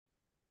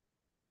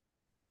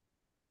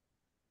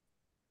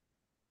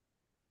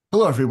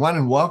Hello, everyone,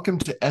 and welcome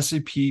to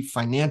SAP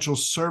Financial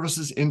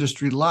Services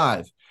Industry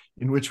Live,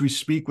 in which we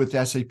speak with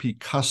SAP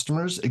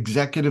customers,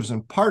 executives,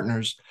 and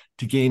partners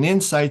to gain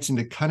insights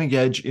into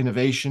cutting-edge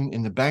innovation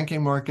in the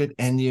banking market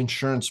and the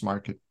insurance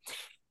market.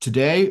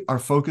 Today, our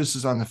focus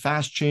is on the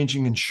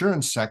fast-changing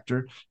insurance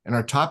sector, and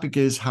our topic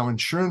is how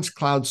insurance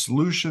cloud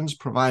solutions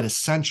provide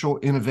essential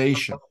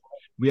innovation.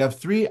 We have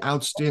three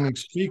outstanding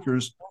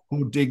speakers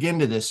who will dig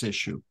into this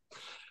issue.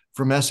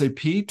 From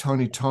SAP,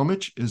 Tony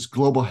Tomic is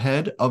Global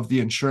Head of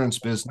the Insurance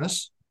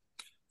Business.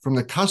 From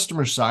the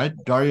customer side,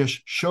 Dariusz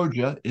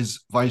Shoja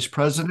is Vice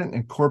President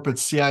and Corporate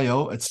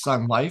CIO at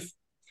Sun Life.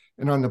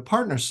 And on the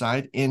partner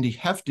side, Andy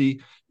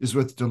Hefty is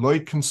with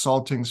Deloitte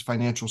Consulting's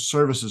Financial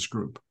Services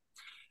Group.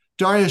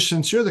 Dariusz,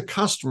 since you're the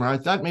customer, I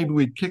thought maybe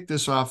we'd kick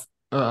this off,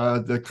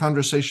 the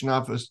conversation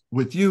off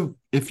with you.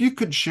 If you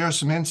could share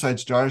some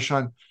insights, Dariusz,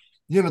 on,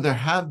 there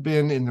have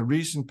been in the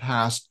recent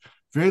past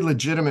very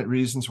legitimate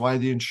reasons why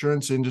the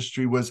insurance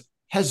industry was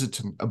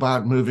hesitant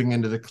about moving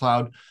into the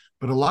cloud,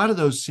 but a lot of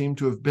those seem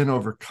to have been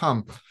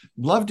overcome.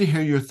 Love to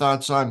hear your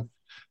thoughts on,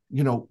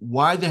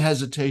 why the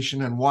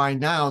hesitation and why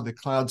now the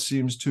cloud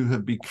seems to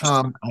have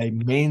become a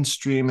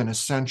mainstream and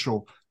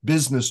essential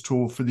business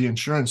tool for the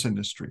insurance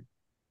industry.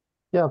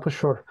 Yeah, for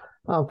sure.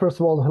 First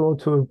of all, hello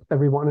to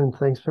everyone, and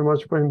thanks very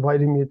much for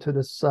inviting me to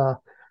this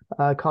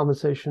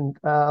conversation.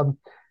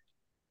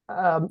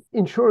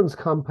 Insurance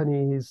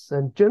companies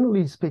and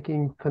generally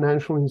speaking,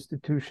 financial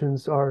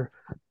institutions are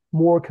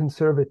more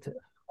conservative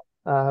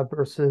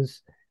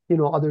versus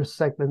other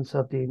segments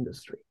of the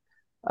industry.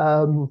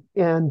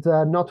 And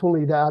not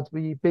only that,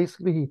 we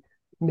basically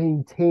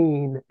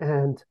maintain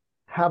and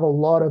have a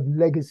lot of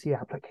legacy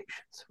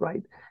applications,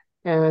 right?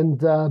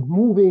 And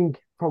moving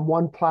from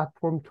one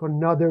platform to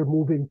another,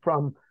 moving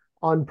from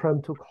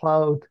on-prem to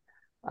cloud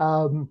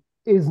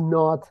is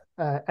not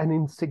an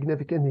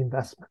insignificant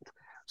investment.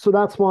 So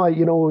that's why,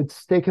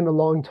 it's taken a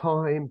long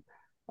time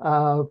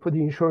for the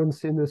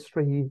insurance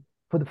industry,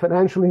 for the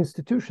financial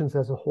institutions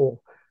as a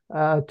whole,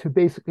 to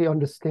basically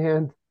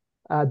understand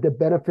the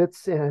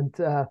benefits and,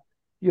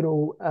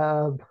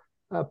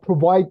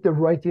 provide the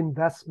right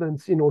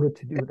investments in order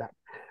to do that.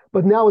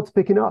 But now it's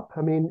picking up.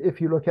 I mean, if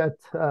you look at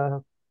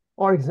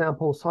our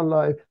example, Sun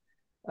Life,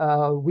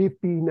 we've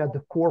been at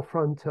the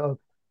forefront of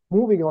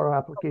moving our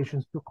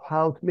applications to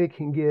cloud,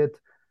 making it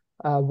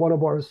one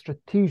of our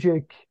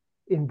strategic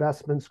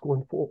investments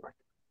going forward.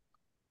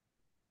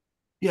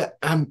 Yeah,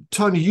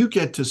 Tony, you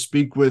get to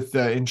speak with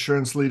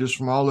insurance leaders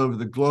from all over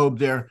the globe.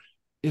 There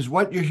is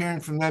what you're hearing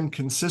from them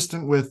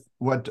consistent with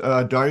what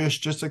Dariusz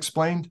just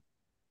explained?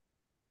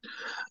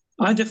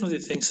 I definitely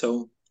think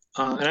so,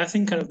 and I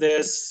think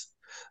there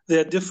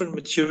are different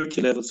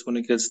maturity levels when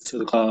it gets to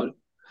the cloud,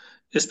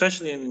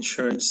 especially in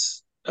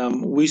insurance.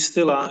 We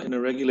still are in a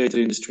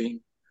regulated industry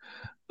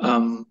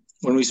when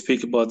we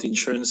speak about the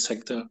insurance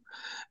sector.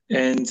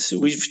 And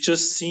we've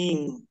just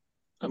seen,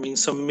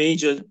 some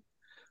major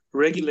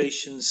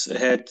regulations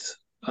ahead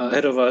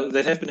of us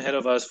that have been ahead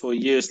of us for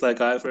years, like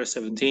IFRS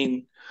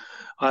 17,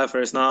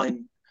 IFRS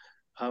 9,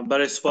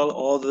 but as well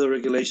all the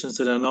regulations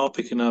that are now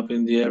picking up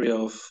in the area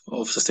of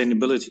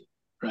sustainability,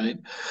 right?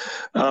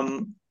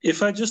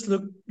 If I just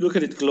look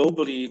at it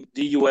globally,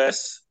 the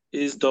US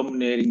is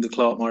dominating the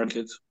cloud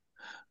market.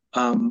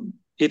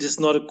 It is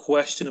not a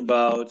question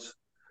about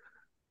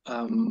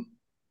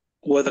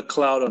whether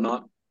cloud or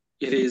not.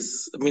 It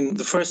is,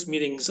 the first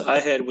meetings I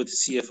had with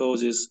the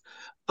CFOs is,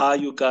 are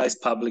you guys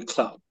public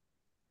cloud?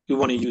 We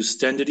want to use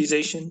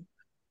standardization.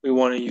 We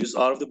want to use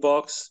out of the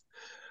box.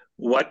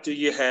 What do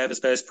you have as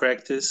best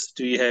practice?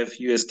 Do you have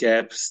US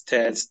GAAP,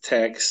 stats,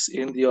 tax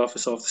in the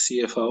office of the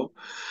CFO?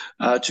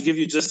 To give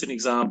you just an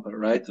example,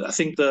 right? I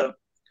think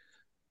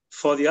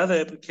for the other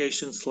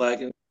applications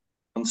like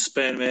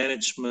spend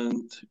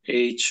management,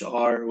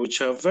 HR, which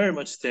are very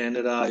much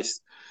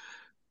standardized,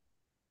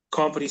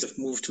 companies have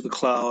moved to the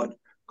cloud.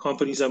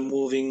 Companies are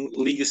moving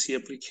legacy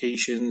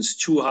applications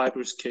to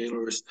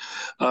hyperscalers.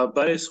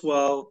 But as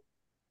well,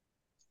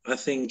 I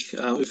think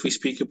if we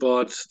speak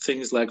about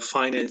things like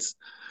finance,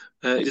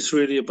 it is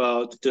really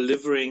about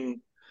delivering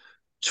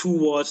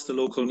towards the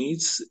local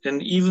needs.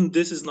 And even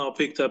this is now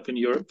picked up in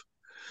Europe.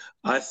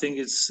 I think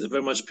it's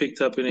very much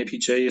picked up in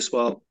APJ as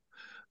well.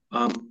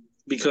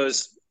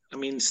 Because,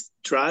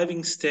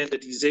 driving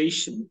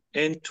standardization,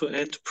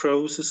 end-to-end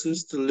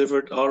processes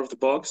delivered out of the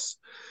box,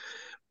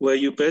 where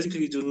you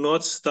basically do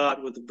not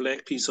start with a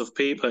blank piece of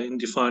paper in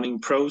defining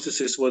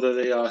processes, whether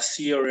they are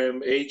CRM,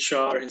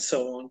 HR, and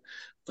so on,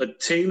 but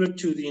tailored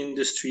to the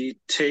industry,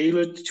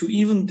 tailored to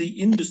even the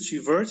industry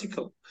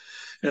vertical.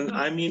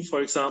 And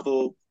for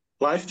example,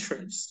 life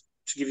insurance,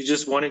 to give you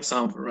just one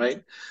example,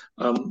 right?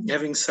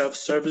 Having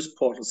self-service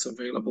portals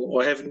available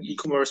or having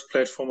e-commerce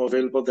platform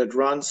available that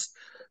runs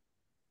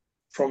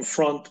from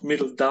front,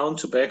 middle, down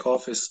to back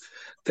office,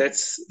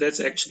 that's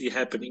actually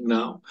happening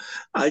now.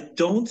 I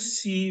don't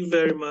see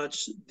very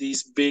much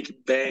these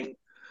big bang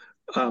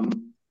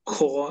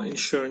core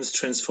insurance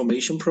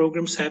transformation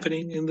programs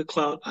happening in the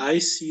cloud. I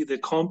see the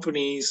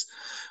companies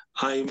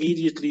are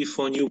immediately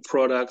for new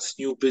products,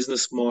 new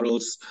business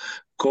models,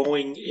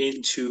 going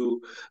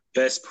into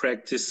best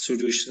practice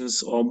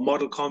solutions or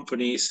model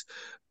companies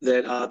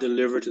that are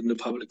delivered in the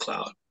public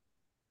cloud.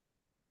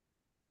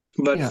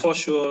 But for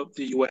sure,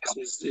 the US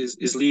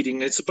is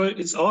leading. It's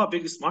our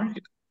biggest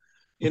market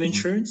in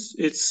insurance.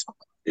 It's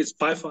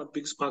by far the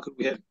biggest market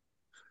we have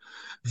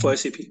for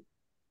SAP.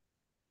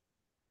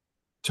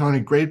 Tony,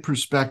 great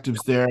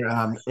perspectives there.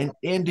 And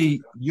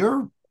Andy,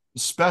 your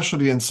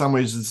specialty in some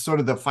ways is sort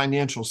of the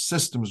financial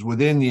systems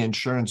within the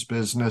insurance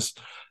business.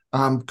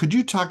 Could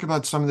you talk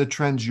about some of the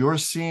trends you're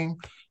seeing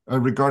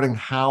regarding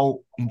how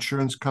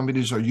insurance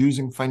companies are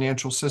using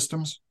financial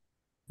systems?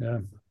 Yeah,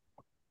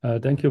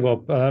 thank you,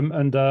 Bob.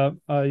 And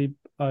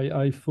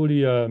I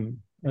fully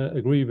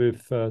agree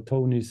with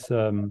Tony's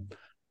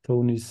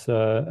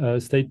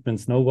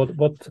statements. Now,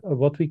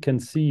 what we can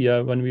see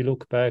when we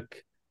look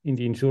back in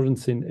the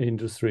insurance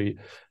industry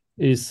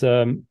is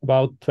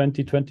about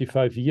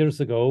 25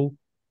 years ago,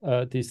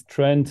 this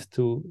trend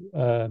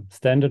to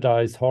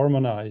standardize,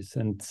 harmonize,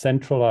 and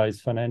centralize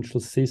financial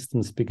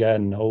systems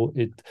began. Now,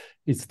 it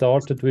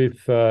started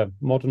with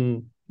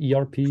modern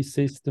ERP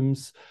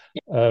systems.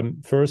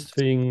 First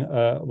thing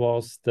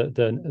was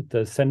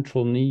the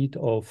central need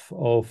of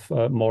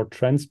more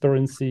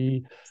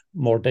transparency,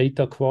 more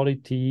data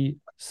quality,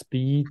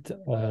 speed,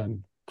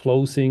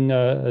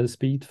 closing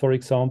speed, for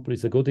example,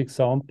 is a good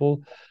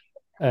example.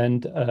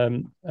 And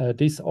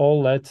this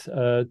all led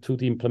to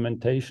the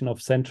implementation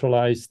of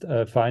centralized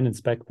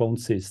finance backbone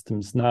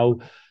systems. Now,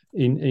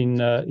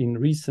 in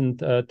recent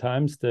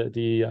times,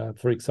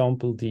 for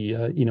example, the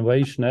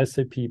innovation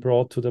SAP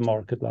brought to the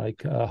market,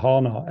 like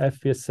HANA,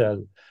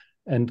 FSL,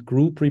 and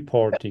group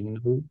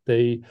reporting,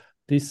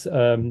 this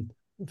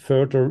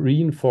further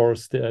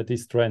reinforced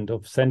this trend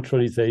of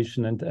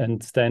centralization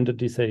and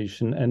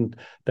standardization, and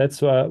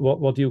that's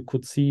what you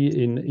could see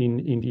in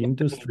the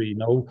industry.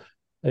 Now,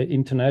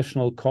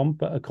 international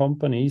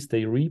companies,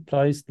 they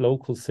replaced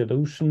local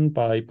solution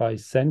by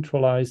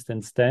centralized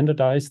and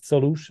standardized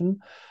solution,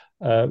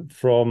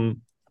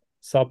 from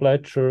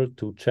sub-ledger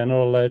to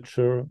general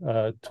ledger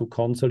to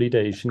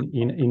consolidation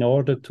in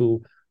order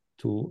to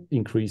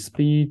increase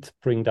speed,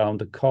 bring down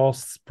the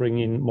costs, bring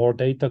in more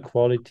data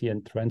quality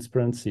and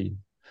transparency.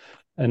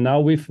 And now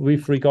with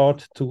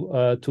regard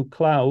to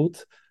cloud,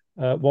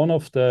 one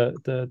of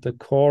the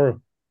core,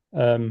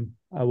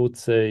 I would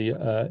say,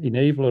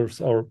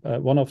 enablers, or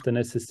one of the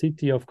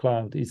necessity of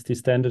cloud is the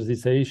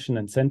standardization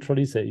and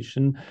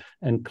centralization,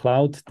 and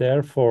cloud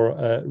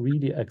therefore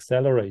really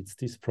accelerates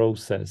this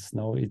process.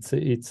 Now,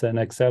 it's an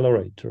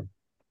accelerator.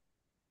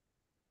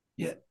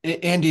 Yeah,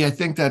 Andy, I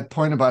think that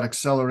point about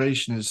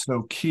acceleration is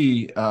so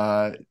key.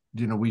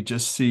 We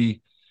just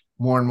see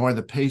more and more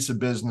the pace of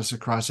business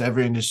across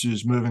every industry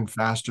is moving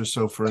faster.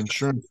 So for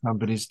insurance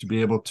companies to be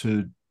able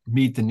to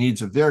meet the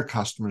needs of their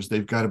customers,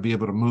 they've got to be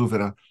able to move at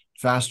a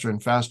faster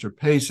and faster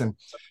pace. And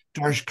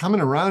Darsh,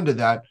 coming around to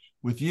that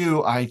with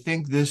you, I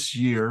think this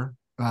year,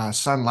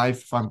 Sun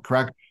Life, if I'm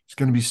correct, is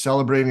going to be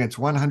celebrating its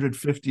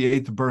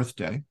 158th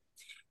birthday.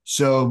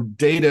 So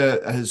data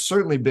has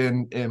certainly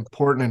been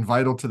important and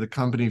vital to the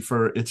company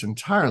for its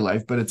entire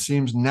life, but it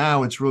seems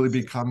now it's really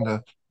become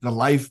the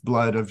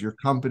lifeblood of your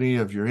company,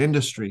 of your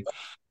industry.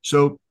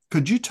 So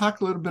could you talk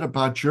a little bit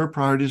about your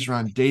priorities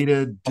around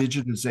data,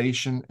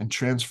 digitization, and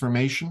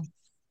transformation?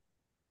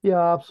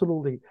 Yeah,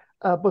 absolutely.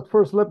 But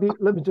first, let me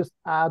just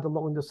add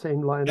along the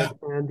same line as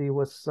Andy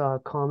was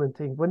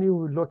commenting. When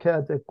you look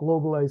at a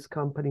globalized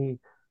company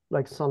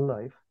like Sun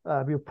Life,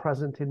 we're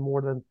present in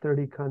more than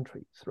 30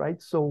 countries,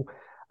 right? So,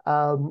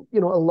 a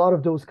lot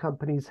of those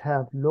companies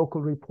have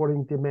local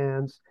reporting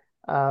demands,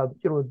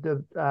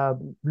 the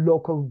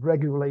local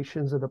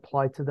regulations that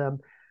apply to them.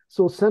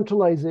 So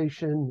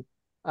centralization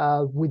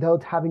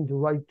without having the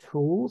right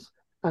tools,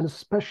 and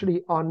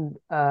especially on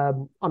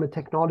a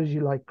technology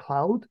like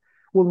cloud,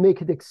 will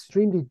make it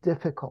extremely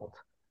difficult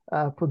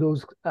for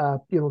those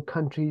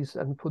countries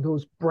and for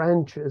those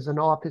branches and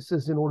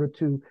offices in order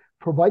to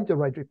provide the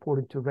right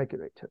reporting to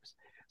regulators.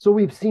 So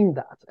we've seen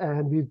that,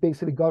 and we've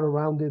basically got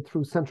around it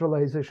through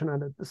centralization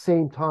and at the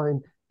same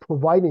time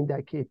providing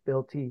that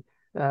capability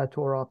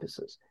to our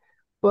offices.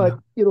 But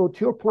to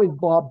your point,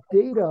 Bob,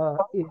 data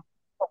is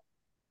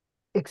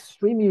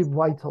extremely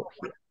vital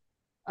here.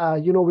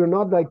 We're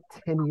not like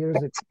 10 years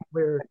ago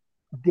where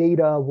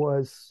data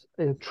was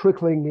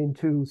trickling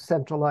into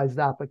centralized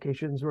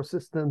applications or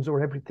systems,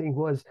 or everything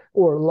was,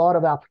 or a lot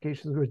of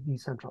applications were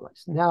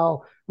decentralized.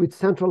 Now, with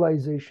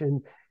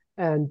centralization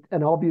and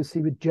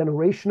obviously with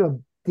generation of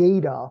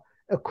data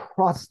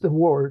across the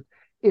world,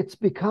 it's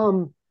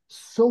become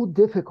so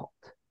difficult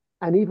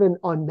and even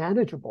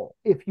unmanageable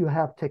if you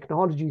have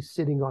technology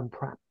sitting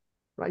on-prem,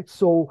 right?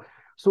 So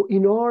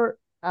in our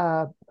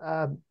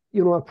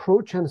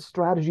approach and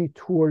strategy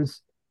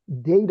towards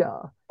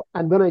data,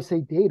 and when I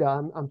say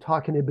data, I'm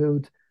talking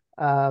about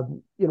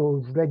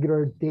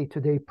regular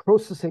day-to-day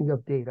processing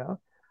of data.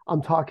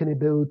 I'm talking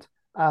about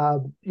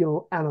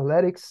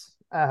analytics,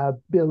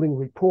 building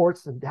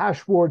reports and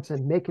dashboards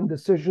and making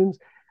decisions.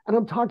 And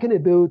I'm talking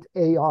about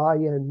AI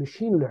and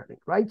machine learning,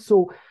 right?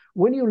 So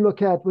when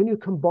you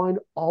combine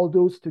all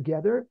those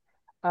together,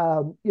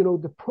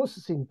 the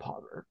processing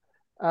power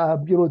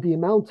the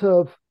amount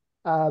of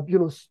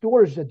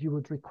storage that you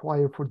would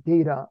require for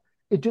data,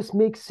 it just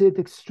makes it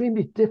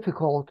extremely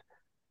difficult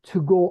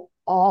to go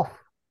off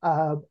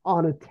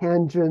on a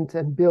tangent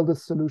and build a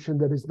solution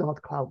that is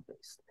not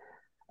cloud-based.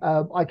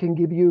 I can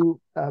give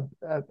you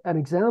an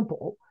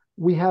example.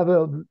 We have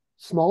a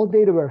small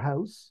data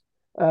warehouse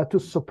to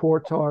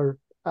support our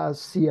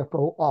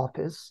CFO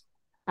office.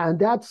 And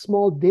that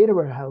small data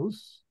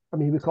warehouse, I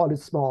mean, we call it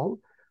small,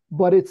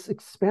 but it's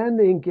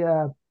expanding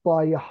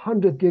by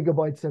 100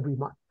 gigabytes every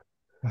month.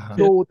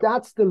 So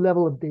that's the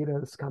level of data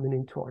that's coming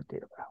into our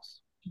data warehouse.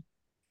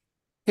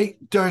 Hey,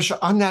 Darius,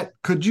 on that,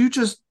 could you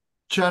just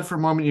chat for a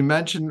moment? You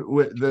mentioned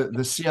with the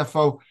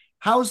CFO.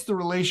 How's the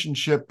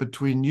relationship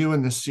between you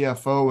and the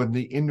CFO and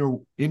the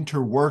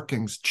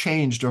interworkings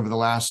changed over the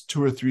last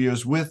 2 or 3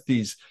 years with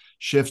these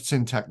shifts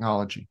in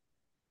technology?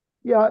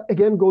 Yeah,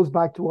 again, goes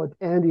back to what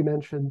Andy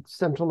mentioned,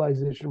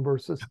 centralization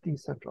versus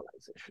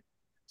decentralization.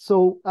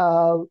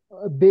 So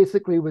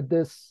basically with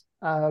this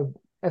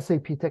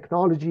SAP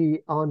technology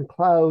on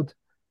cloud,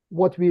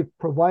 what we've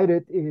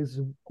provided is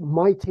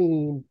my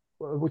team,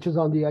 which is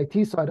on the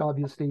IT side,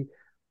 obviously,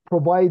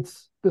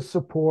 provides the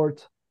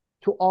support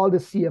to all the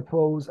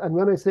CFOs. And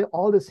when I say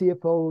all the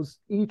CFOs,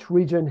 each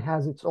region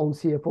has its own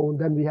CFO. And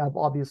then we have,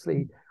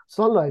 obviously,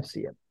 Sun Life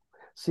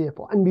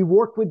CFO. And we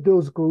work with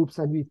those groups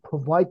and we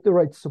provide the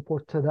right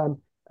support to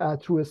them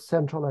through a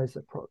centralized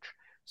approach.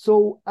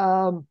 So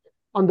on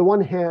the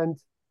one hand,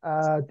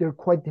 they're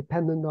quite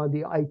dependent on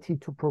the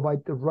IT to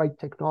provide the right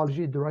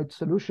technology, the right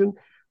solution.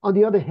 On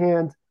the other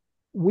hand,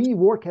 we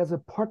work as a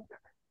partner.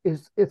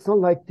 It's not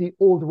like the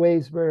old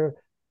ways where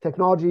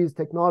technology,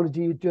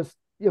 just,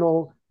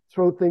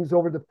 throw things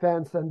over the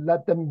fence and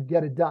let them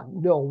get it done.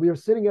 No, we're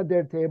sitting at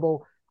their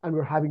table and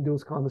we're having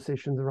those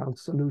conversations around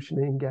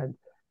solutioning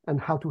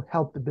and how to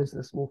help the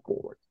business move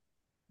forward.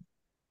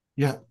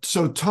 Yeah.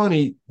 So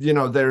Tony,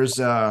 there's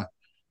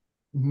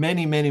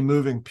many, many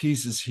moving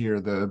pieces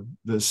here.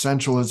 The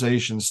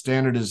centralization,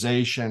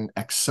 standardization,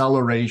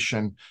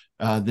 acceleration,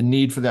 the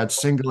need for that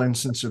single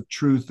instance of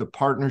truth, the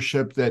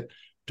partnership that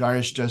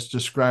Darius just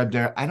described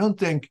there. I don't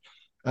think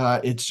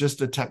it's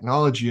just a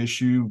technology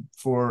issue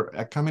for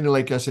a company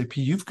like SAP.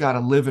 You've got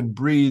to live and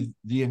breathe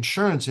the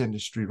insurance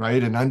industry,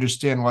 right? And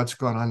understand what's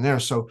going on there.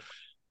 So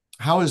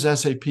how is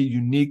SAP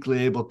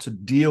uniquely able to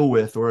deal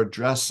with or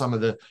address some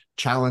of the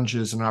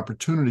challenges and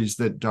opportunities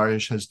that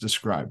Darius has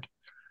described?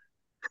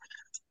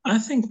 I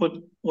think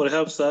what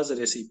helps us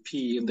at SAP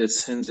in that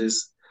sense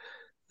is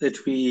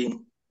that we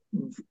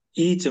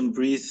eat and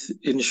breathe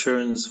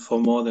insurance for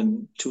more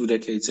than 2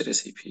 decades at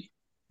SAP,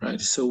 right?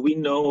 So we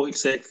know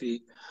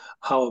exactly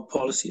how a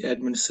policy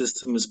admin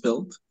system is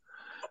built,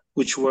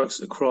 which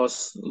works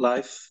across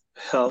life,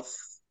 health,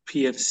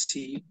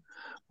 P&C.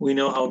 We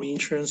know how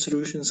reinsurance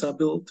solutions are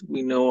built.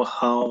 We know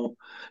how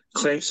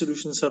claim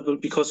solutions are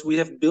built because we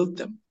have built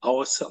them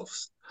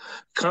ourselves,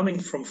 coming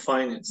from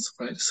finance,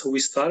 right? So we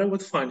started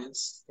with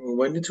finance, we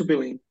went into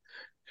billing,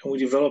 and we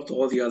developed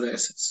all the other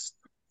assets.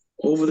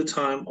 Over the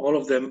time, all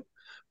of them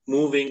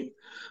moving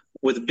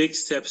with big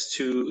steps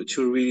to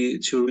really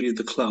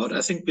the cloud.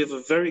 I think we have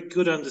a very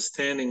good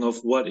understanding of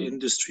what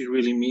industry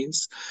really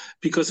means,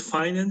 because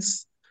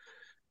finance,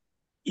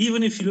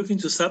 even if you look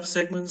into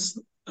subsegments,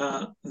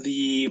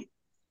 the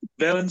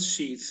balance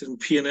sheets and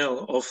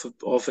P&L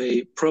of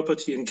a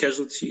property and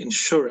casualty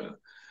insurer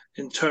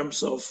in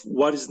terms of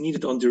what is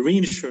needed on the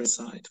reinsurance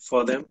side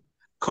for them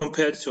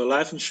compared to a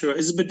life insurer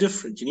is a bit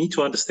different. You need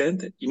to understand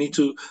that. You need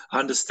to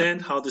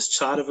understand how this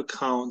chart of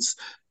accounts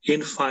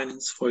in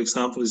finance, for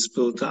example, is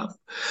built up.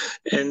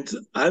 And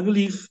I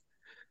believe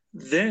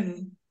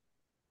then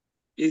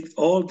it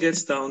all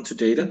gets down to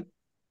data,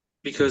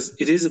 because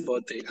it is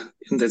about data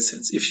in that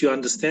sense. If you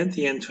understand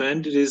the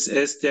end-to-end, it is,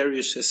 as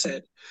Darius has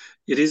said,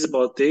 it is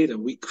about data.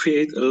 We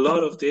create a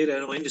lot of data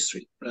in our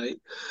industry, right?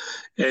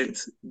 And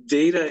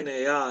data and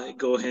AI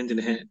go hand in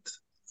hand.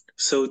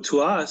 So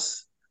to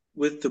us,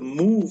 with the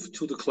move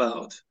to the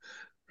cloud,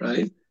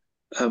 right,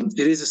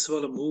 it is as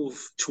well a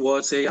move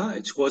towards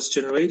AI, towards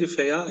generative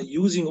AI,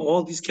 using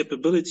all these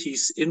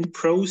capabilities in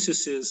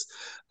processes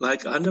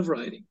like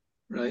underwriting,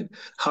 right?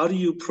 How do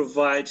you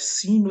provide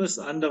seamless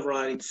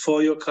underwriting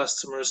for your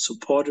customers,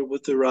 supported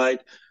with the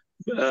right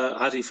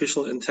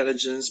artificial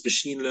intelligence,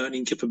 machine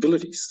learning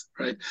capabilities,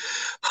 right?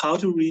 How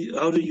do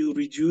you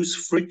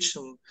reduce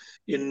friction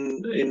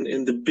in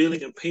the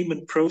billing and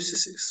payment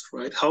processes,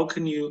 right? How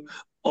can you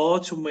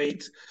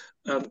automate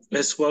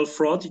as well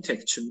fraud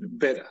detection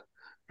better,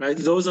 right?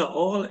 Those are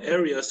all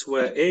areas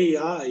where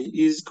AI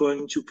is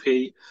going to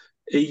play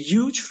a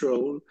huge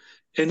role.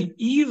 And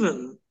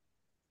even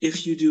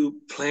if you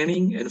do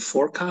planning and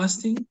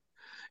forecasting,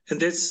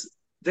 and that's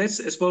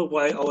as well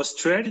why our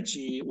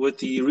strategy with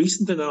the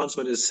recent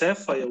announcement is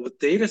Sapphire with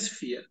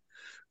DataSphere,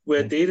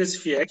 where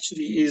DataSphere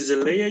actually is a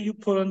layer you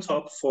put on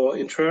top for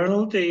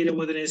internal data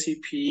within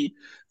SAP, the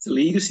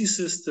legacy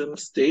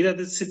systems, data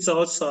that sits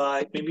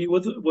outside, maybe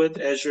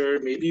with Azure,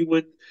 maybe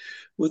with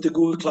the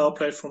Google Cloud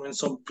Platform, and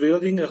so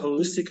building a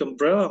holistic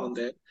umbrella on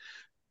that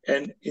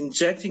and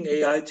injecting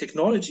AI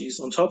technologies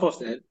on top of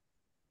that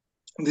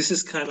this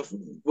is kind of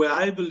where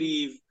I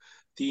believe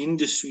the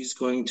industry is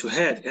going to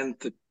head. And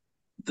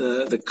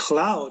the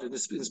cloud, and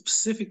in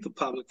specific the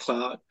public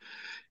cloud,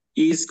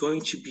 is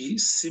going to be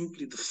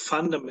simply the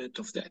fundament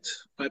of that,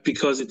 right?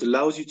 Because it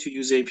allows you to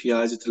use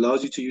APIs, it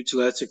allows you to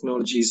utilize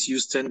technologies,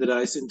 use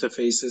standardized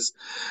interfaces,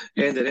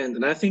 and.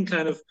 And I think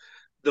kind of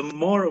the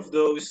more of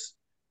those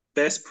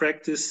best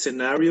practice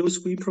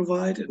scenarios we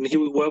provide, and here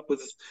we work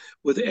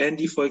with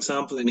Andy, for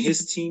example, and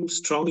his team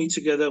strongly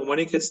together when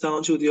it gets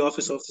down to the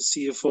office of the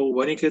CFO,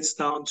 when it gets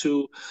down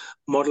to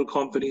model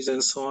companies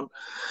and so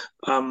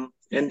on,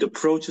 and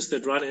approaches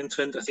that run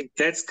end-to-end. I think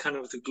that's kind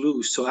of the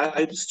glue. So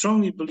I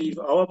strongly believe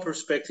our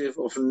perspective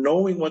of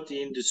knowing what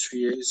the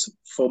industry is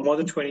for more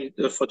than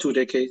for 2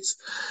 decades,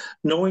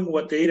 knowing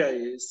what data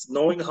is,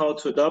 knowing how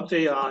to adopt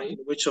AI in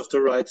which of the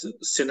right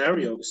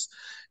scenarios,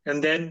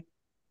 and then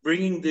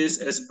bringing this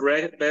as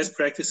best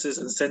practices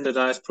and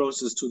standardized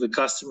process to the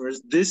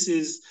customers. This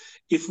is,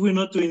 if we're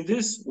not doing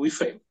this, we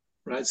fail,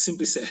 right?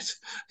 Simply said.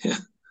 Yeah.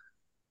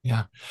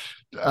 Yeah.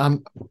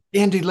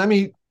 Andy, let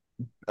me,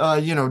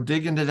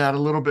 dig into that a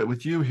little bit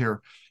with you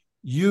here.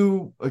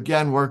 You,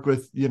 again, work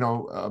with,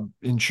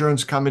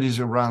 insurance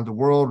companies around the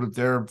world with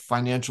their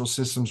financial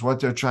systems, what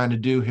they're trying to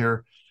do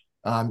here.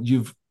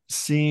 You've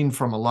seen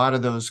from a lot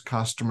of those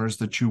customers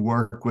that you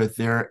work with,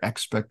 their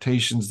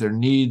expectations, their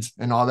needs,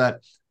 and all that.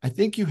 I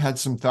think you had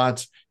some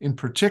thoughts in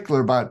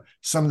particular about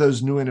some of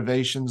those new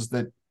innovations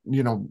that,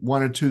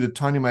 one or two that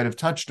Tony might have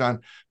touched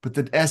on, but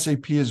that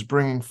SAP is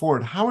bringing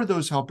forward. How are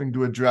those helping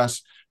to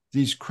address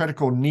these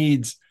critical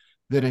needs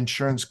that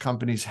insurance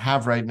companies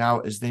have right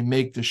now as they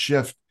make the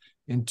shift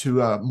into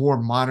a more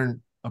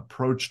modern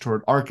approach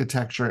toward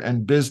architecture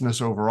and business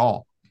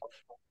overall?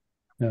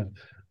 Yeah.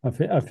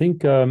 I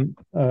think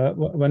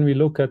when we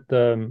look at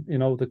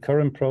the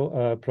current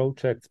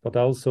projects, but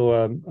also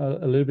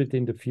a little bit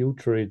in the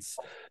future, it's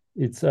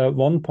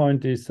one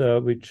point is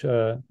which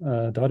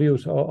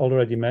Darius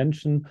already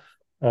mentioned,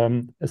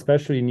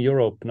 especially in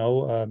Europe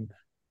now,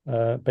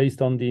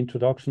 based on the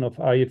introduction of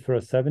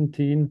IFRS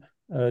 17.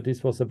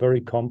 This was a very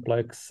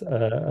complex,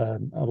 I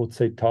would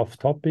say, tough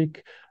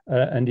topic,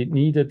 and it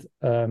needed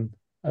a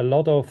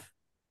lot of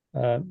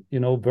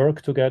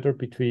work together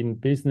between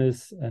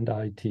business and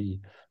IT.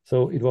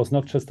 So it was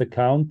not just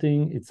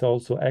accounting, it's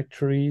also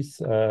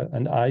actuaries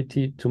and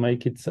IT to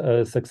make it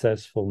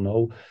successful.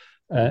 No,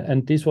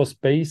 and this was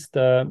based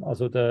with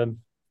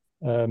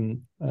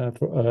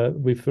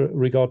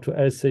regard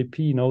to SAP.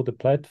 The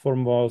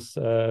platform was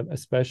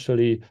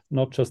especially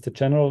not just the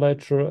general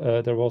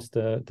ledger. There was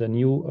the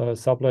new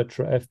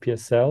subledger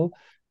FPSL,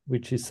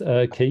 which is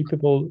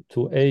capable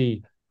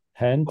to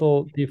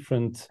handle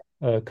different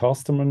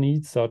customer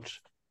needs,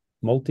 such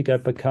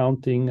multi-GAAP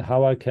accounting,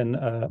 how I can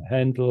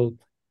handle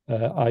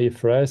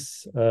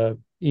IFRS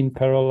in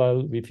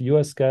parallel with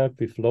US GAAP,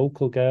 with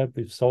local GAAP,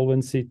 with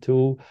Solvency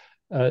II.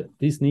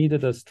 This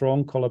needed a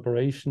strong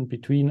collaboration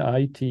between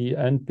IT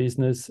and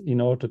business in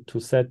order to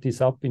set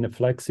this up in a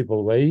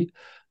flexible way.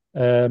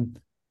 And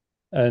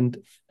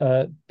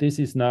this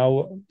is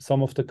now,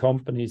 some of the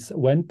companies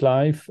went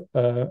live,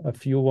 a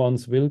few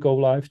ones will go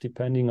live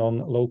depending on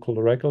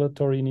local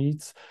regulatory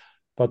needs.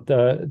 But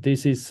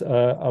this is,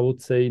 I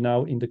would say,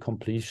 now in the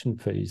completion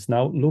phase.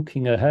 Now,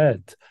 looking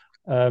ahead,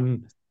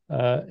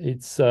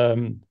 it's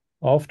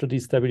after the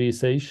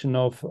stabilization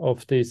of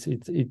this,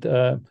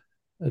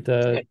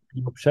 the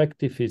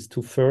objective is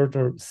to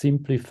further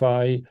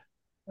simplify,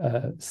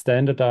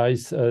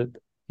 standardize,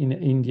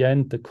 in the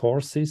end, the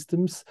core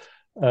systems,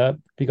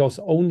 because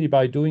only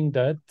by doing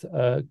that,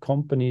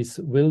 companies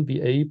will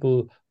be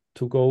able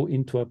to go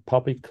into a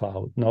public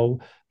cloud. Now,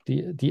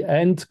 the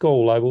end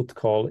goal, I would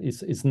call,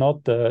 is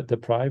not the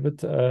private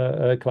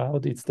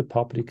cloud, it's the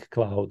public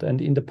cloud.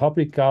 And in the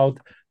public cloud,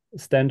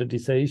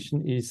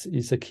 standardization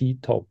is a key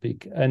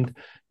topic. And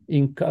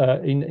in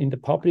the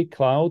public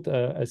cloud,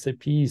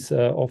 SAP is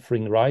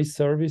offering RISE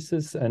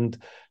services, and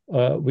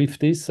with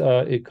this,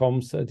 it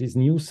comes these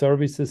new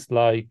services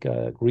like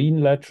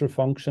Green Ledger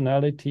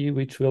functionality,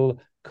 which will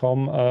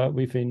come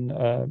within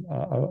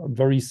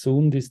very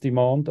soon, this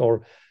demand,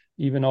 or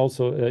even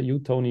also you,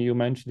 Tony, you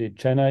mentioned it,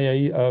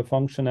 GenAI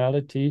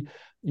functionality.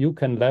 You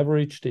can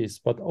leverage this,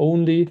 but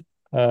only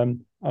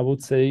I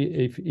would say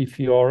if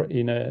you are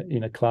in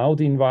a cloud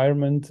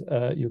environment,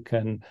 you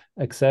can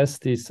access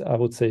this, I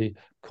would say,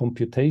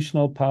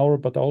 computational power,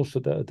 but also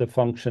the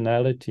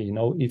functionality.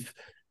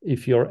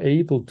 If you're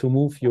able to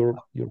move your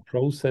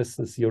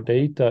processes, your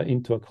data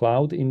into a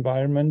cloud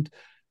environment,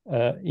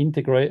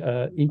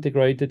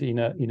 integrated in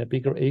a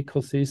bigger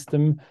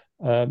ecosystem,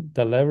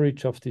 the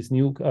leverage of this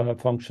new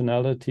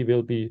functionality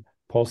will be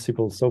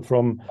possible. So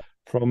from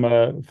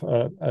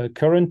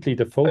currently,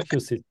 the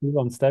focus is still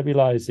on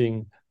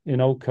stabilizing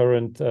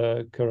current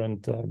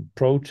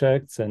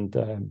projects and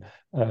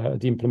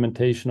the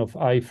implementation of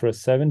IFRS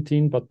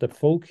 17, but the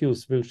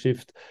focus will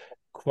shift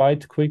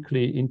quite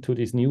quickly into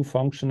this new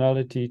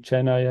functionality,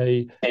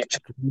 GenAI,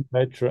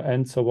 Ledger,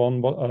 and so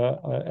on.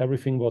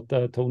 Everything what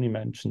Tony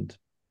mentioned.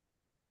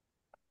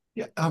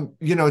 Yeah,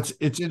 it's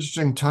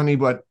interesting, Tony,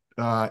 what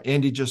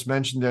Andy just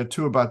mentioned there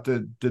too about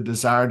the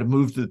desire to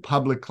move to the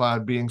public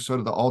cloud being sort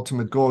of the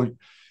ultimate goal.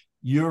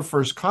 Your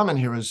first comment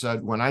here is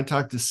that when I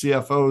talk to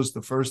CFOs,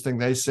 the first thing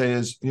they say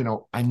is,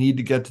 I need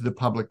to get to the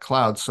public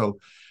cloud. So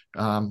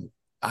do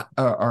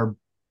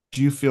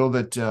you feel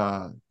that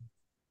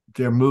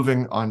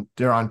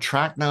they're on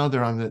track now,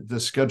 they're on the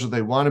schedule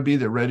they want to be,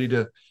 they're ready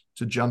to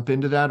jump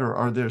into that, or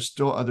are there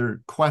still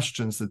other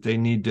questions that they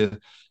need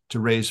to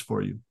raise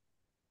for you?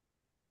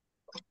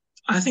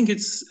 I think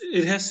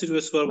it has to do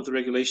as well with the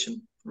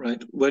regulation,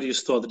 right? Where do you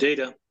store the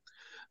data?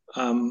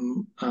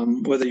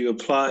 Whether you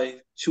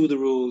apply to the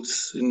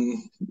rules.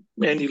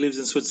 Andy lives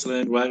in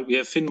Switzerland, right? We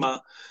have FINMA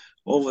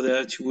over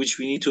there to which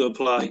we need to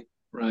apply,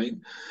 right?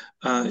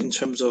 In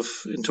terms of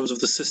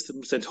the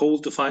systems that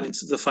hold the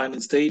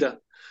finance data.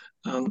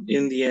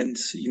 In the end,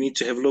 you need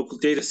to have local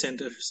data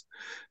centers.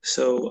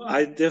 So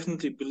I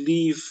definitely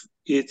believe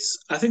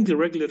I think the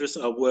regulators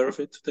are aware of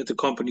it, that the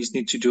companies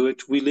need to do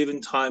it. We live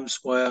in times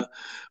where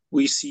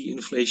we see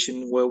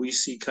inflation, where we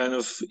see kind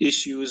of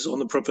issues on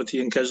the property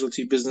and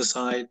casualty business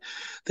side,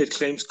 that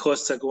claims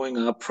costs are going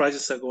up,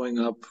 prices are going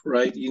up,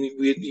 right?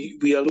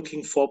 We are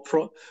looking for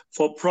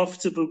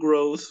profitable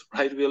growth,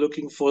 right? We are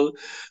looking for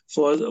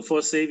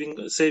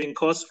saving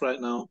costs right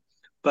now.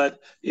 But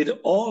it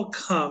all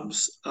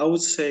comes, I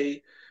would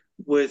say,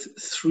 with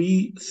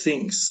three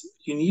things.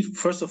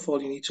 First of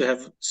all, you need to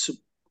have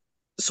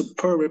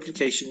superb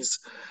applications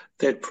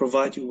that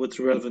provide you with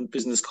relevant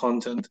business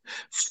content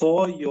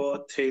for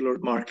your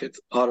tailored market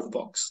out of the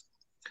box.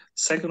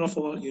 Second of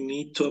all, you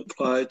need to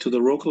apply to the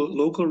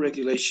local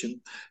regulation,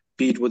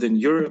 be it within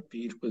Europe,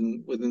 be it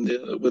within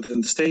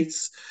the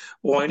States,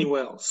 or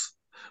anywhere else,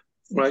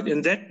 right?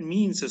 And that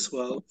means as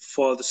well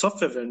for the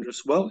software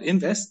vendors,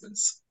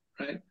 investments,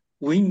 right?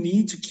 We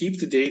need to keep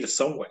the data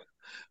somewhere,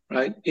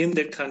 right? In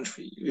that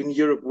country, in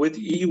Europe, with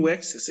EU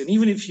access. And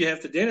even if you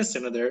have the data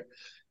center there,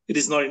 it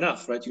is not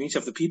enough, right? You need to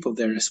have the people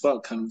there as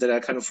well, that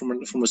are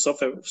from a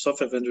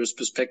software vendor's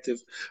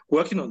perspective,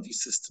 working on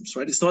these systems,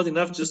 right? It's not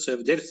enough just to have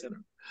a data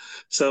center.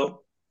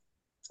 So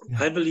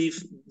I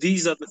believe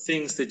these are the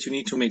things that you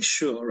need to make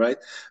sure, right?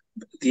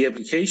 The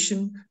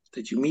application,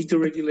 that you meet the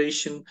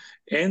regulation,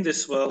 and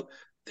as well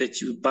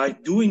that you, by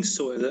doing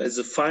so as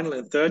a final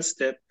and third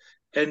step,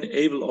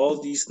 enable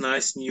all these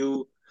nice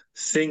new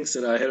things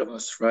that are ahead of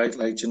us, right?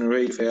 Like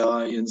generative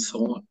AI and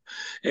so on.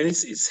 And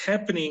it's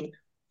happening.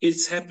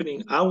 It's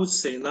happening, I would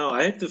say now.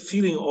 I had the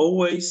feeling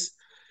always,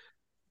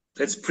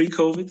 that's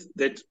pre-COVID,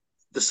 that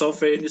the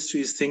software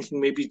industry is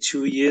thinking maybe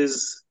 2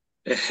 years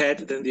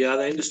ahead than the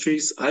other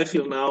industries. I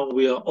feel now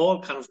we are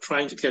all kind of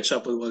trying to catch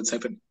up with what's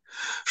happening,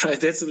 right?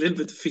 That's a little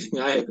bit the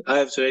feeling I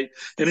have today.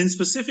 And in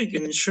specific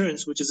in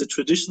insurance, which is a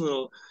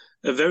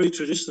very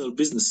traditional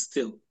business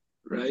still,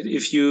 right?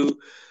 If you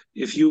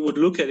would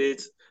look at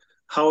it,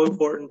 how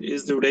important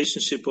is the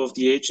relationship of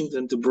the agent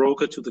and the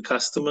broker to the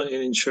customer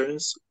in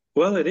insurance?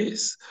 Well, it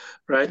is,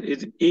 right?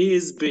 It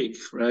is big,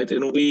 right?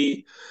 And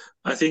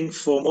I think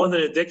for more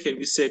than a decade,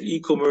 we said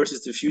e-commerce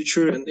is the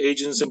future, and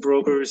agents and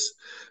brokers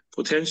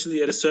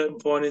potentially at a certain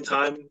point in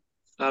time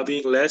are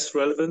being less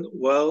relevant.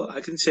 Well,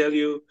 I can tell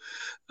you,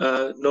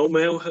 no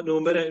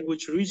matter in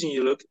which region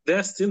you look,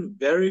 they're still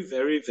very,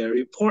 very,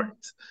 very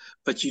important.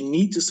 But you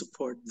need to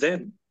support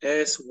them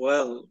as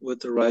well with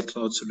the right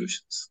cloud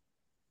solutions.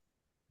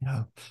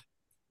 Yeah.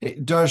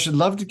 Darsh, I'd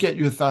love to get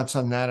your thoughts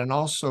on that. And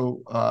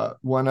also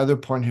one other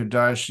point here,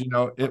 Darsh,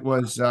 it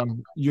was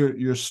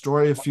your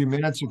story a few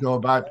minutes ago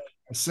about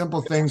a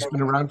simple thing's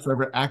been around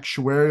forever,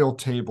 actuarial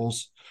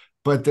tables,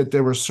 but that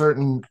there were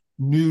certain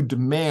new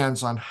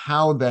demands on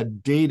how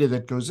that data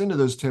that goes into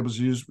those tables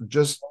used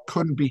just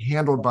couldn't be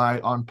handled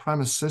by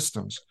on-premise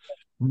systems.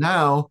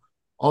 Now,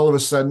 all of a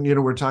sudden,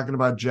 we're talking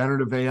about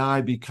generative AI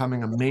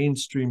becoming a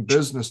mainstream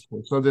business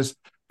tool. So this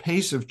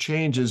pace of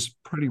change is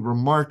pretty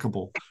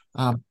remarkable.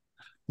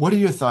 What are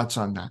your thoughts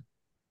on that?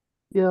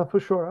 Yeah, for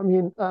sure. I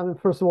mean,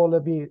 first of all,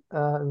 let me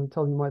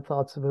tell you my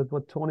thoughts about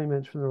what Tony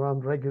mentioned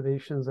around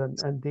regulations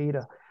and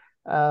data.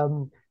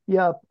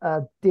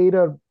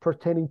 Data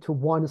pertaining to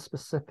one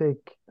specific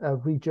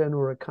region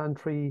or a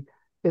country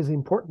is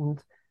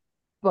important.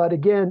 But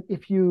again,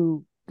 if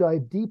you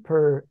dive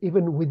deeper,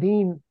 even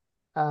within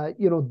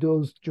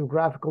those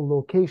geographical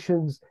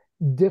locations,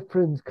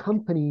 different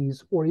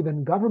companies or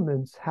even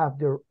governments have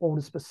their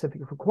own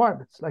specific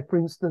requirements. Like, for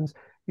instance,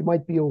 you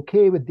might be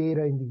okay with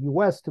data in the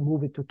US to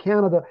move it to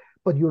Canada,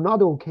 but you're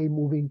not okay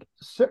moving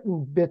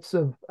certain bits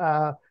of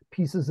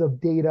pieces of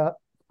data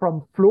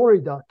from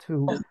Florida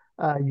to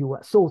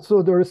US.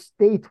 So there are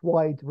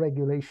statewide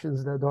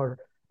regulations that are,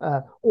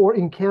 or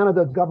in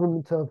Canada,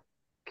 government of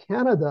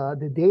Canada,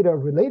 the data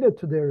related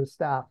to their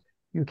staff,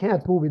 you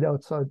can't move it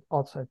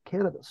outside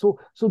Canada. So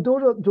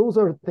those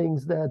are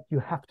things that you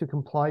have to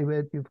comply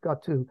with. You've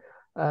got to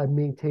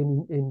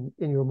maintain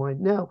in your mind.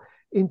 Now,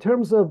 in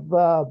terms of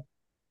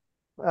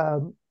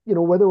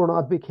whether or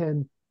not we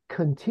can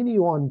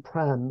continue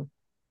on-prem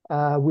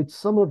with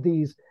some of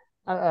these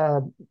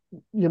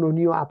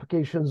new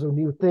applications or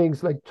new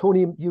things, like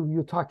Tony,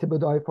 you talked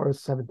about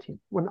IFRS 17.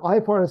 When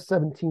IFRS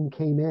 17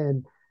 came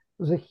in,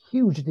 there's a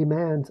huge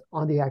demand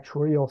on the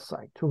actuarial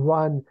side to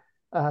run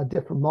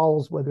different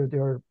models, whether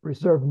they're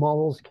reserve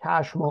models,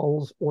 cash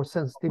models, or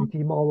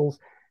sensitivity models.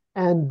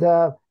 And,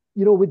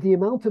 with the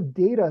amount of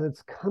data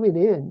that's coming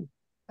in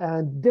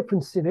and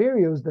different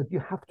scenarios that you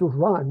have to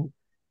run,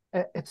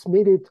 it's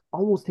made it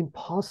almost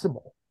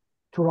impossible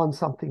to run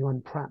something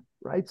on-prem,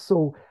 right?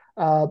 So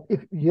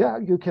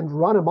you can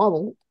run a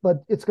model,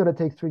 but it's going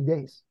to take 3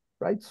 days,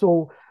 right?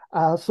 So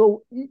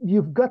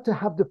you've got to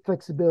have the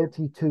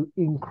flexibility to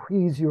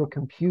increase your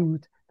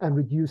compute and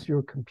reduce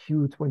your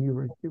compute when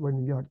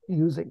you're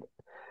using it.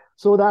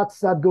 So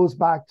that goes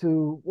back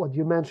to what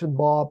you mentioned,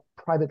 Bob,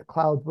 private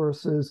cloud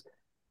versus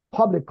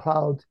public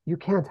cloud. You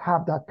can't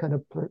have that kind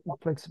of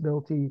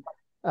flexibility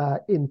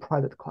in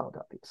private cloud,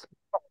 obviously.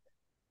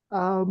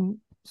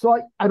 So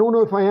I don't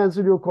know if I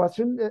answered your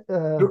question.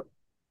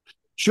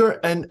 Sure.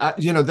 And,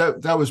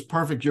 that was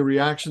perfect, your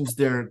reactions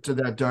there to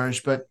that,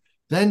 Darsh. But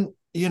then,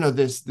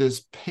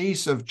 this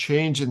pace of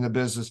change in the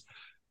business,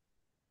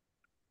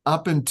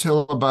 up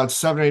until about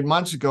 7 or 8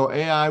 months ago,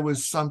 AI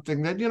was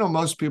something that,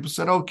 most people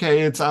said,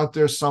 okay, it's out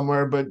there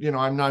somewhere, but,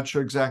 I'm not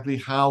sure exactly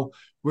how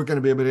we're going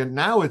to be able to.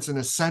 Now it's an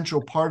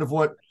essential part of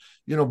what,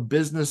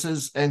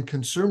 businesses and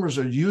consumers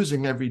are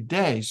using every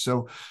day.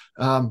 So,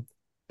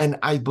 and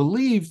I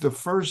believe the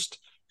first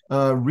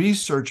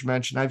research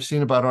mention I've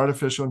seen about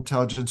artificial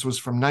intelligence was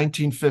from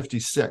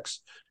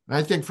 1956. And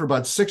I think for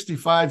about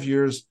 65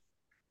 years,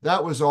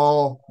 that was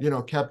all,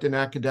 kept in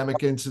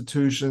academic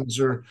institutions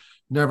or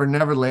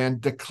Never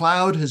Land. The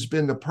cloud has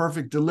been the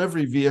perfect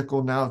delivery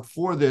vehicle now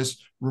for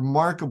this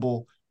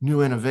remarkable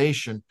new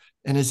innovation.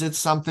 And is it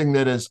something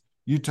that, as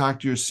you talk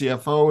to your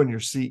CFO and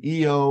your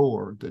CEO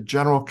or the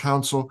general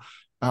counsel,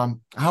 how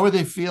are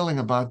they feeling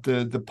about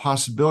the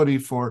possibility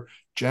for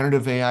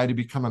generative AI to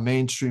become a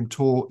mainstream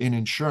tool in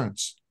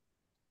insurance?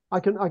 I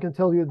can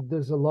tell you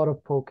there's a lot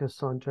of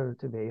focus on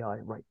generative AI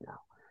right now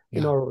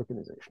in our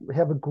organization. We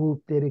have a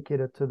group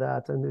dedicated to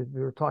that, and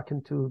we're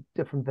talking to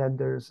different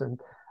vendors, and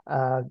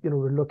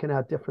we're looking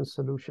at different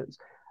solutions.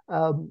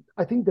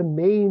 I think the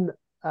main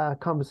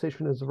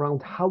conversation is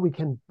around how we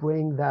can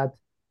bring that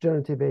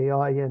generative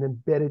AI and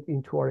embed it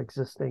into our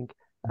existing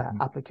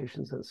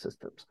applications and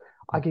systems.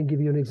 I can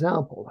give you an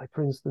example. Like,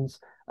 for instance,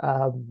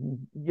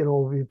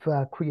 we've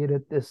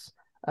created this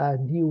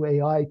new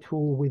AI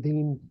tool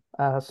within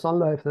Sun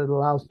Life that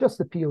allows just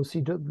the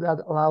POC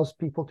that allows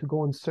people to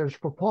go and search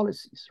for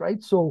policies,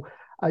 right? So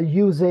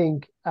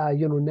using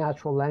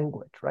natural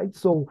language, right?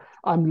 So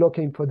I'm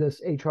looking for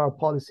this HR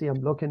policy.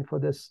 I'm looking for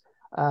this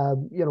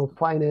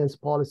finance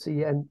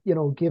policy, and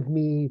give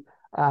me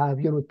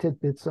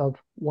tidbits of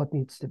what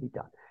needs to be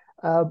done.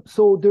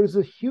 So there's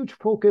a huge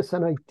focus,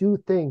 and I do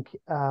think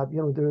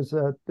there's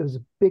a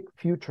big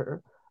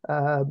future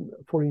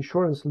for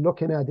insurance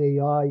looking at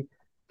AI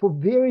for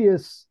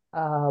various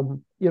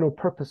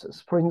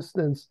purposes. For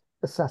instance,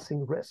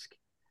 assessing risk,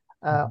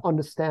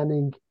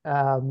 understanding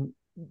the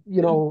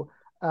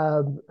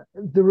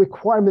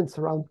requirements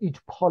around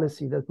each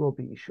policy that will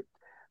be issued.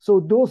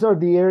 So those are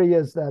the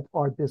areas that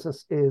our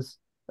business is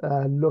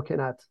looking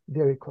at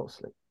very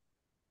closely.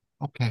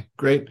 Okay,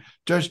 great.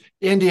 Judge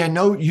Andy, I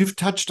know you've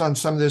touched on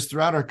some of this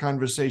throughout our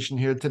conversation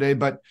here today,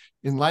 but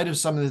in light of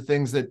some of the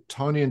things that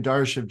Tony and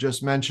Darsh have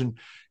just mentioned,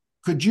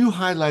 could you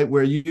highlight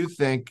where you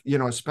think,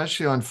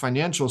 especially on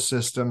financial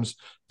systems,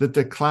 that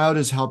the cloud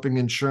is helping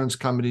insurance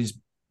companies,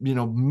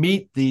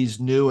 meet these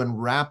new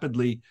and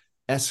rapidly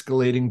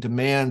escalating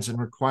demands and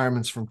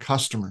requirements from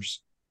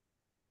customers?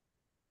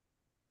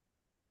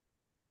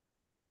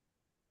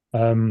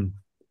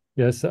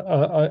 Yes,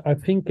 I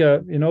think,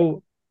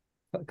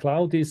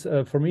 cloud is,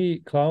 for me,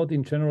 cloud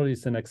in general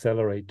is an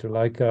accelerator.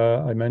 Like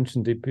I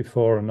mentioned it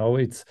before. No,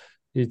 it's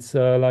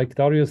like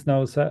Darius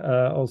now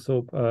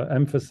also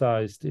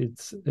emphasized. It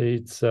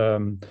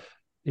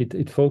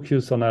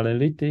focuses on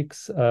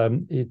analytics.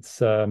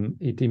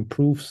 It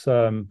improves.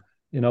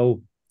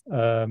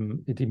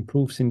 It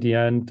improves in the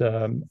end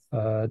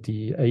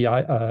the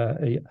AI,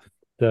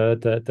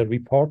 the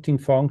reporting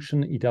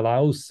function. It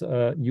allows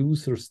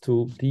users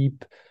to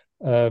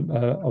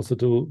also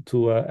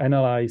to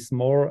analyze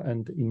more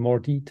and in more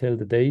detail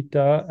the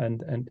data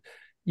and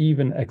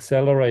even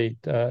accelerate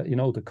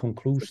the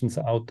conclusions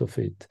out of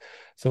it.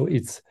 So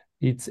it's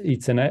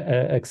an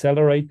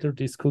accelerator.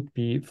 This could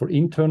be for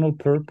internal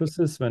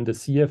purposes when the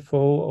CFO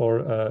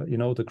or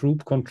the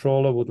group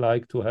controller would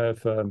like to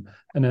have an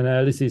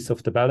analysis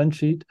of the balance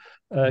sheet.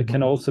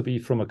 Can also be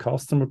from a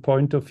customer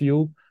point of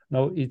view.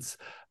 No,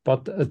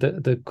 but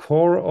the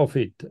core of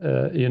it,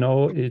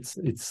 it's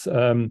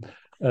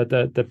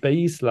the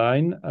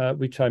baseline,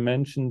 which I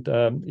mentioned,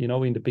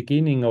 in the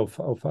beginning of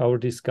our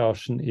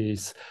discussion,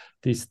 is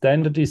the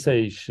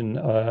standardization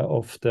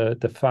of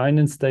the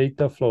finance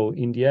data flow.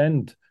 In the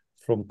end,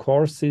 from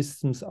core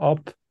systems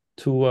up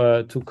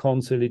to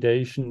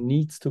consolidation,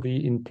 needs to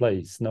be in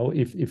place. Now,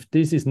 if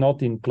this is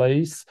not in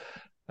place,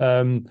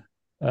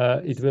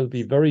 it will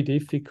be very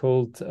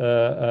difficult,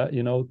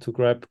 to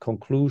grab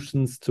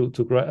conclusions, to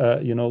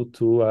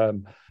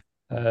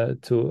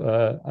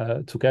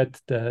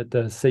get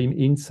the same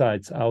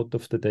insights out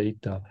of the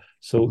data.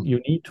 So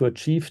you need to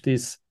achieve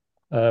this,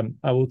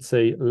 I would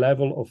say,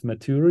 level of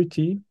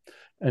maturity.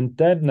 And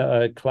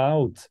then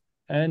cloud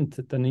and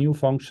the new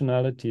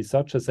functionality,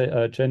 such as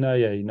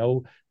GenAI,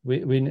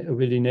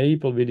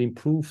 will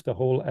improve the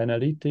whole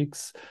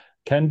analytics.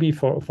 Can be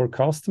for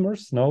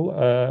customers,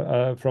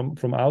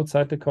 from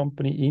outside the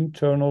company,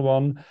 internal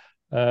one.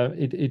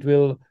 It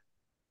will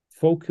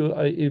focus.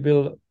 It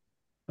will,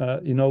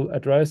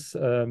 address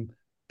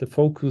the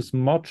focus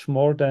much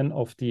more than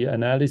of the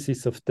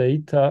analysis of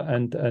data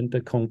and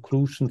the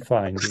conclusion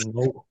finding,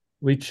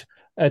 which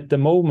at the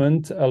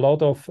moment a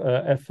lot of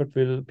effort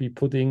will be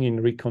putting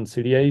in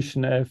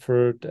reconciliation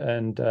effort,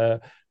 and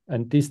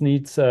this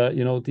needs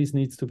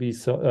to be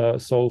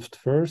solved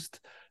first.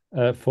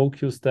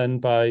 Focused then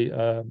by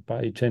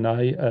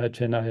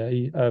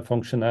GenAI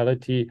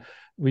functionality,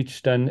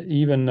 which then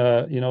even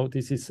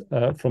this is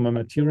from a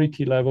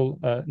maturity level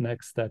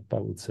next step, I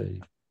would say.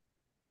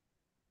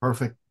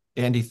 Perfect,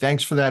 Andy.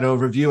 Thanks for that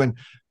overview. And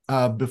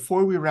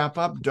before we wrap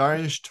up,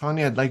 Darius,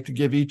 Tony, I'd like to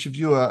give each of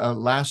you a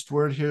last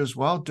word here as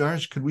well.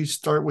 Darius, could we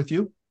start with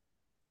you?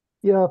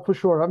 Yeah, for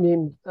sure. I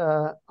mean,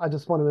 I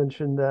just want to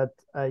mention that,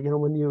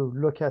 when you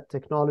look at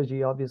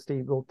technology, obviously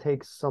it will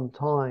take some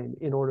time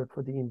in order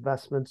for the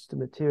investments to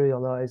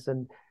materialize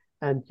and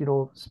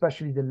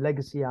especially the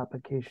legacy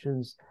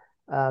applications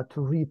to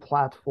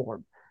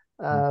re-platform.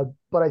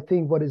 But I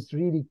think what is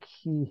really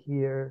key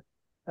here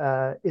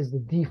is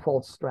the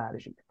default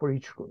strategy for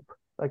each group.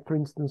 Like, for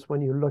instance,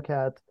 when you look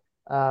at,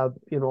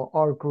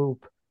 our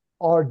group,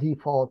 our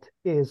default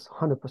is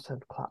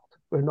 100% cloud.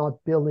 We're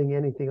not building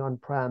anything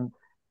on-prem.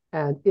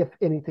 And if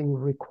anything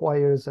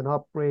requires an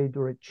upgrade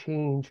or a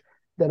change,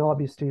 then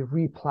obviously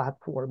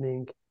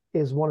re-platforming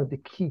is one of the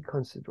key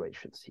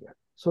considerations here.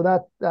 So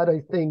that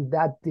I think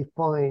that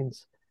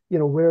defines,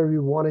 where we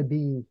want to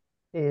be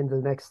in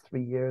the next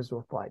 3 years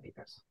or 5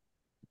 years.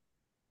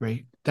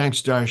 Great.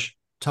 Thanks, Darsh.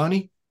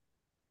 Tony?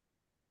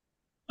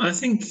 I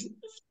see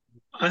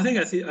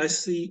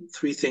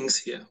three things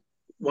here.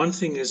 One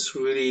thing is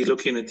really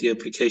looking at the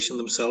application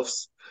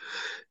themselves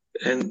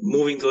and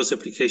moving those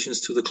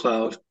applications to the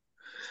cloud,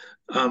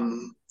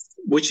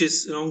 which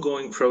is an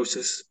ongoing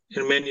process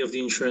in many of the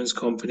insurance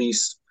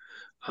companies.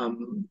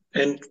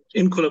 And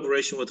in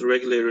collaboration with the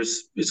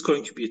regulators, it's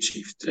going to be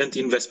achieved, and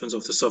the investments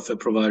of the software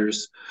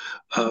providers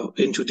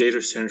into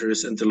data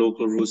centers and the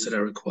local rules that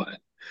are required.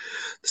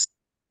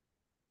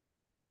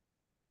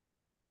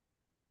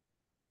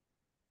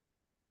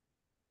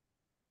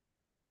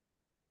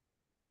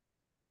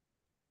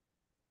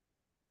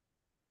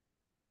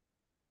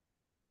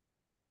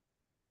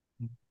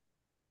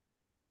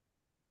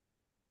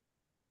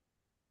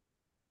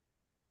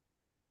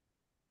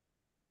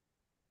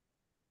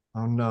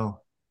 Oh,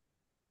 no.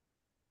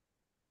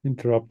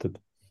 Interrupted.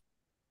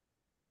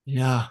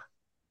 Yeah.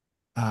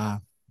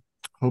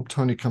 Hope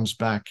Tony comes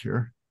back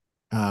here.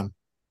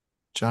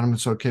 Gentlemen,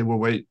 it's okay. We'll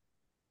wait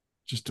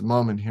just a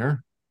moment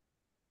here.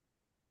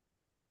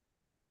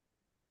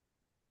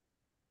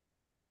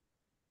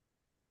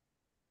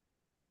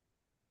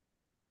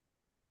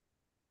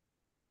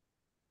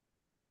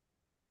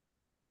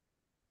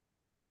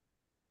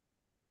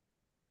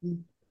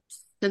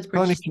 Since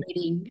we're just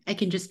waiting, I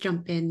can just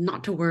jump in,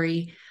 not to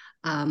worry.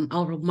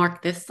 I'll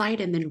mark this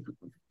side and then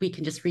we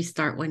can just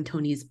restart when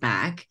Tony's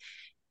back.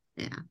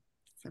 Yeah,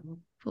 so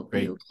we'll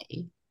be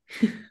okay.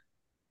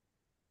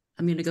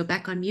 I'm going to go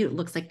back on mute.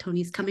 Looks like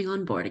Tony's coming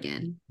on board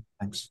again.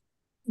 Thanks.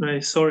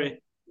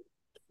 Sorry.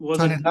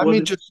 Tony,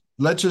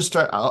 let's just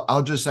start.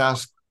 I'll just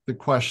ask the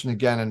question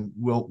again, and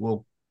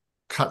we'll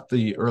cut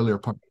the earlier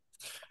part.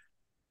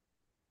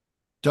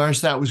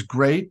 Darsh, that was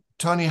great.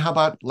 Tony, how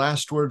about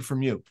last word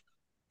from you?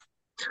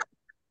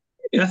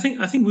 I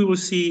think we will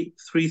see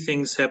three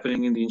things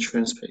happening in the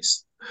insurance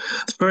space.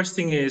 The first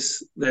thing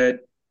is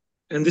that,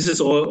 and this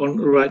is all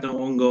right now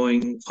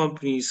ongoing,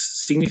 companies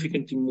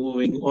significantly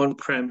moving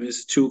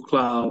on-premise to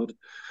cloud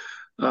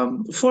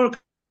for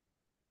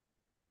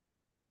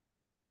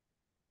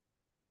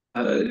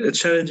a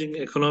challenging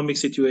economic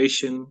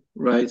situation,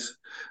 right?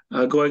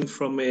 Going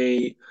from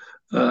a,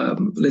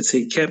 let's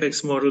say,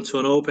 CapEx model to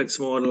an OpEx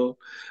model,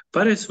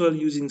 but as well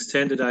using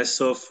standardized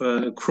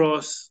software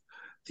across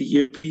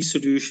the ERP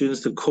solutions,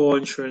 the core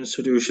insurance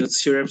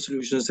solutions, CRM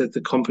solutions that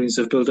the companies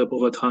have built up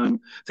over time.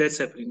 That's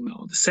happening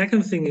now. The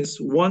second thing is,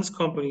 once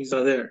companies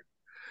are there,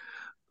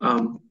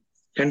 and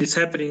it's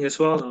happening as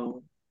well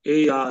now,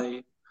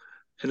 AI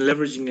and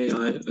leveraging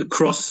AI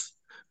across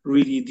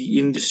really the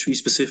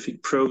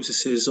industry-specific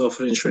processes of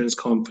an insurance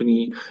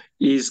company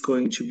is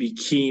going to be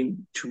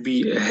keen to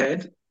be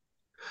ahead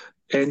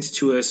and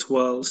to as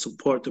well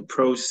support the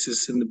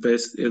processes in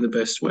the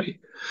best way.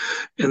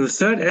 And the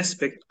third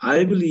aspect,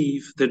 I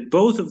believe that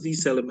both of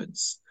these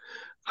elements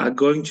are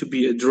going to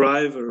be a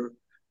driver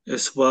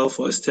as well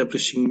for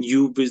establishing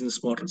new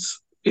business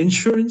models.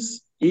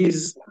 Insurance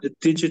is a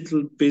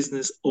digital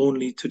business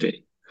only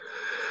today.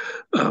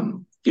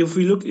 If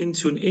we look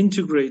into an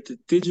integrated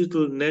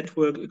digital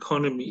network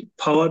economy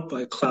powered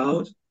by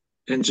cloud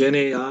and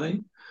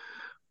GenAI,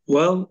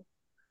 well,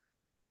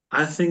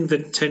 I think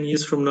that 10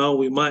 years from now,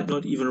 we might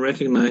not even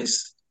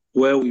recognize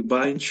where we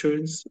buy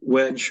insurance,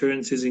 where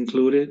insurance is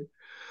included.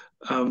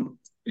 And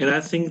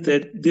I think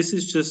that this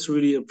is just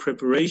really a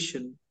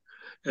preparation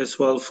as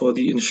well for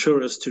the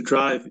insurers to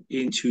drive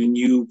into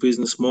new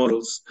business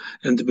models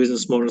and the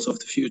business models of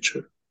the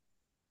future.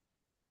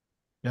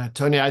 Yeah,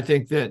 Tony, I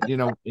think that,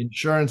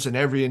 insurance in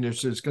every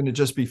industry is going to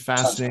just be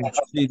fascinating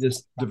to see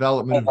this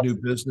development of new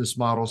business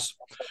models.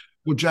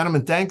 Well,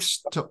 gentlemen,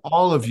 thanks to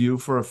all of you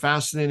for a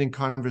fascinating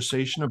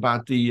conversation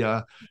about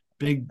the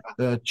big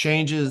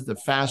changes, the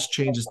fast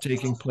changes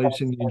taking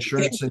place in the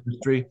insurance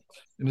industry,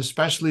 and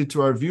especially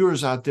to our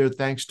viewers out there,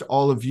 thanks to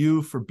all of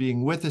you for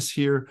being with us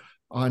here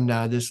on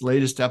this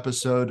latest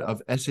episode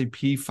of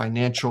SAP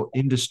Financial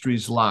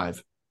Industries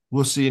Live.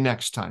 We'll see you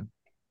next time.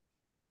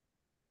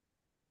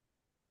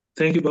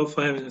 Thank you both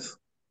for having us.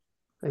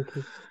 Thank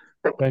you.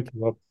 Thank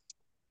you, Bob.